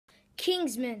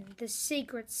Kingsman, the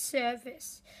Secret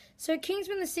Service. So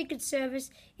Kingsman, the Secret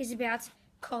Service is about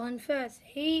Colin Firth.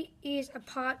 He is a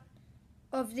part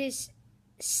of this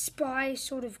spy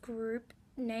sort of group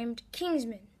named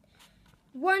Kingsman.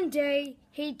 One day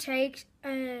he takes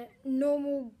a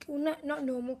normal, well, not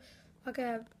normal, like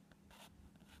a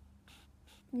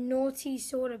naughty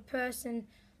sort of person,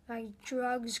 like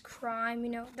drugs, crime,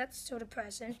 that sort of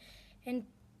person, and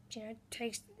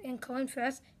Colin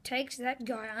Firth takes that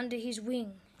guy under his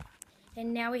wing.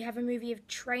 And now we have a movie of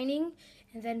training,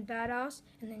 and then badass,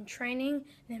 and then training,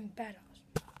 and then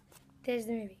badass. There's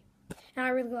the movie. And I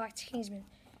really liked Kingsman.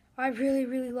 I really,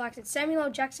 really liked it. Samuel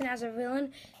L. Jackson as a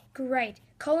villain, great.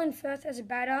 Colin Firth as a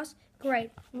badass,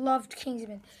 great. Loved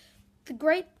Kingsman. The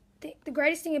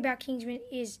greatest thing about Kingsman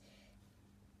is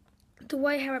the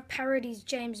way how it parodies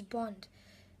James Bond.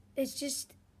 It's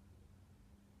just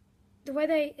the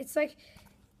way it's like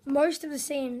most of the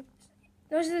scenes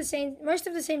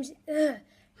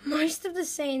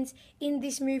in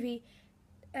this movie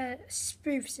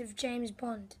spoofs of James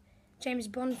Bond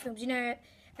films.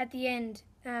 At the end,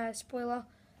 spoiler,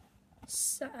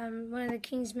 one of the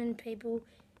Kingsman people,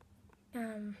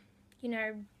 end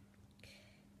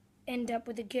up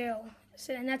with a girl.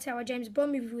 So, and that's how a James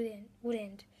Bond movie would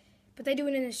end. But they do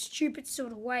it in a stupid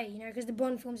sort of way, because the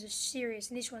Bond films are serious,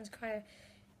 and this one's kind of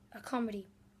a comedy.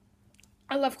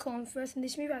 I love Colin Firth in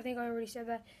this movie. I think I already said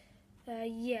that.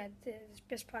 The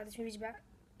best part of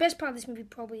this movie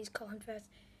probably is Colin Firth.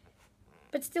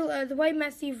 But still, the way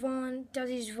Matthew Vaughn does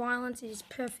his violence is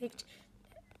perfect.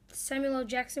 Samuel L.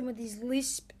 Jackson with his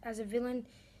lisp as a villain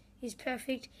is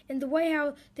perfect. And the way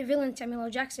how the villain Samuel L.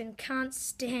 Jackson can't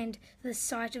stand the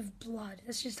sight of blood.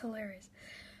 That's just hilarious.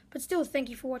 But still, thank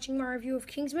you for watching my review of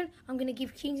Kingsman. I'm going to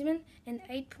give Kingsman an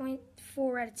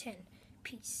 8.4 out of 10.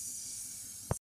 Peace.